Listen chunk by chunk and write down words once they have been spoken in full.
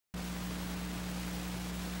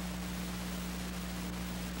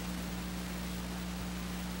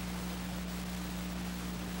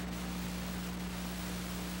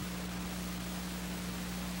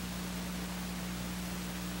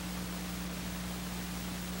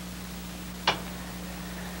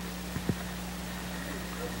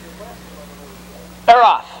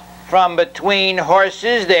From between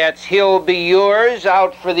horses, that's He'll Be Yours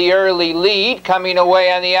out for the early lead. Coming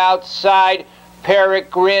away on the outside,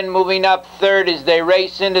 Peregrine moving up third as they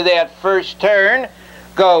race into that first turn.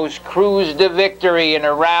 Goes Cruise to Victory, and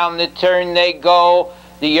around the turn they go.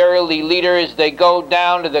 The early leader as they go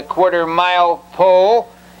down to the quarter-mile pole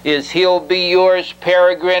is He'll Be Yours.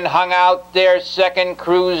 Peregrine hung out there. Second,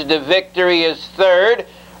 Cruise to Victory is third.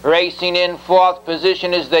 Racing in fourth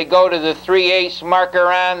position as they go to the 3/8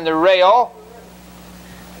 marker on the rail.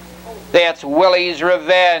 That's Willie's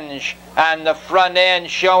Revenge. On the front end,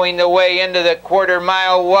 showing the way into the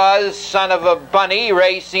quarter-mile was Son of a Bunny.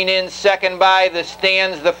 Racing in second by the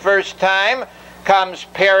stands the first time comes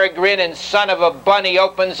Peregrine, and Son of a Bunny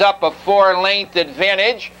opens up a 4-length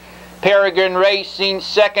advantage. Peregrine racing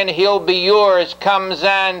second. He'll Be Yours comes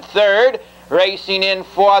on third. Racing in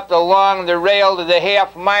fourth along the rail to the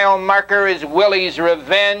half-mile marker is Willie's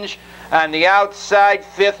Revenge. On the outside,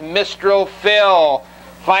 fifth, Mistral Phil.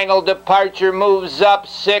 Final departure moves up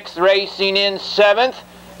sixth. Racing in seventh,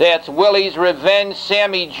 that's Willie's Revenge.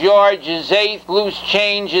 Sammy George is eighth. Loose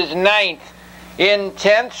Change is ninth. In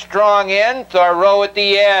 10th, Strong End, Thoreau at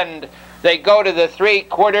the end. They go to the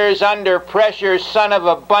 3/4 under pressure, Son of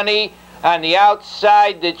a Bunny. On the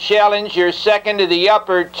outside, the challenger second to the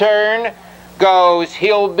upper turn goes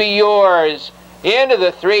He'll Be Yours. Into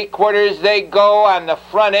the 3/4 they go on the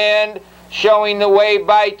front end, showing the way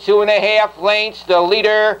by 2.5 lengths. The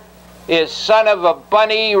leader is Son of a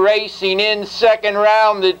Bunny. Racing in second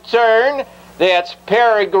round the turn, that's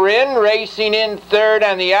Peregrine. Racing in third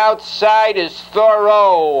on the outside is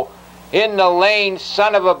Thoreau. In the lane,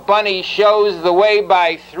 Son of a Bunny shows the way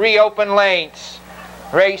by 3 open lengths.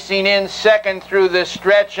 Racing in second through the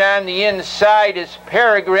stretch on the inside is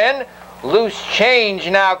Peregrine. Loose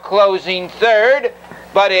Change now closing third,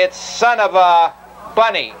 but it's Son of a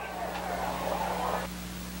Bunny.